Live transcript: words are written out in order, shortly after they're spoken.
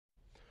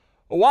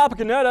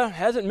Wapak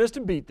hasn't missed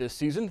a beat this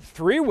season.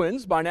 3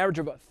 wins by an average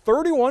of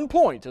 31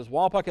 points as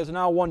Wapak has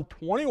now won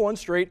 21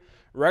 straight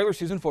regular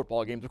season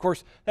football games. Of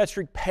course, that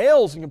streak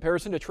pales in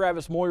comparison to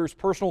Travis Moyer's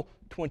personal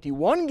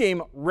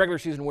 21-game regular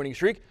season winning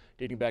streak,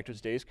 dating back to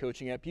his days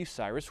coaching at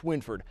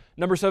Bucyrus-Winford.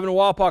 Number 7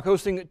 Wapak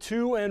hosting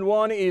 2-1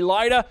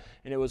 Elida,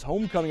 and it was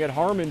homecoming at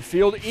Harmon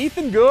Field.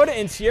 Ethan Good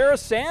and Sierra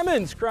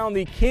Salmons crowned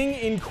the king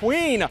and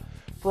queen.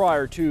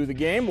 Prior to the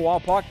game,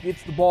 Wapak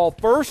gets the ball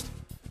first,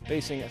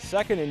 facing a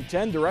 2nd and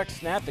 10, direct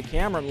snap to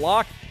Cameron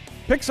Locke.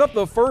 Picks up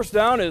the first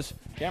down as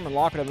Cameron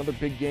Locke would have another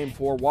big game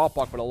for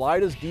Wapak, but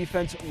Elida's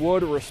defense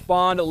would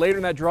respond. Later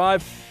in that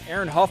drive,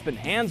 Aaron Huffman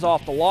hands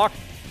off the Locke,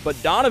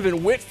 but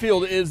Donovan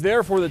Whitfield is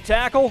there for the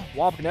tackle.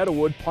 Wapak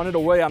would punt it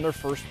away on their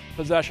first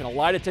possession.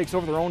 Elida takes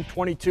over their own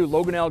 22.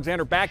 Logan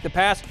Alexander back to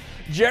pass.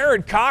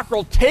 Jared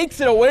Cockrell takes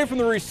it away from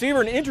the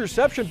receiver. An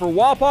interception for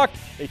Wapak.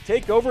 They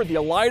take over the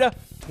Elida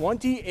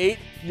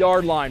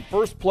 28-yard line.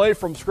 First play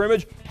from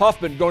scrimmage.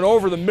 Huffman going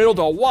over the middle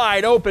to a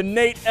wide open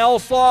Nate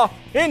Elsaw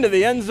into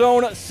the end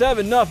zone.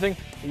 7-0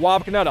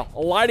 Wapak.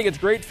 Elida gets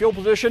great field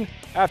position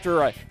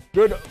after a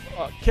good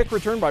kick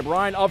return by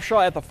Brian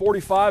Upshaw at the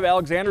 45.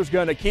 Alexander's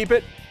going to keep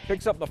it.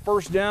 Picks up the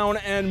first down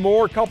and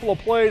more. Couple of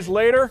plays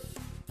later,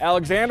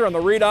 Alexander on the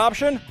read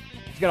option.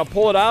 He's going to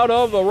pull it out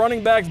of the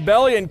running back's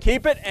belly and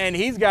keep it, and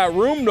he's got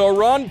room to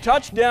run.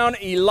 Touchdown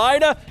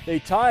Elida. They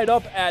tie it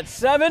up at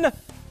 7.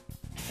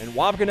 And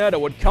Wapak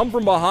would come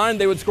from behind.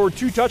 They would score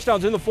 2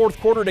 touchdowns in the fourth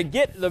quarter to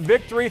get the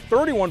victory.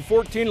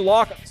 31-14.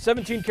 Locke,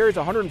 17 carries,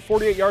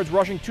 148 yards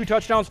rushing, 2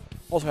 touchdowns.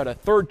 Also had a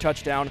 3rd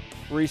touchdown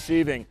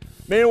receiving.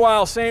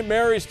 Meanwhile, St.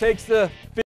 Mary's takes the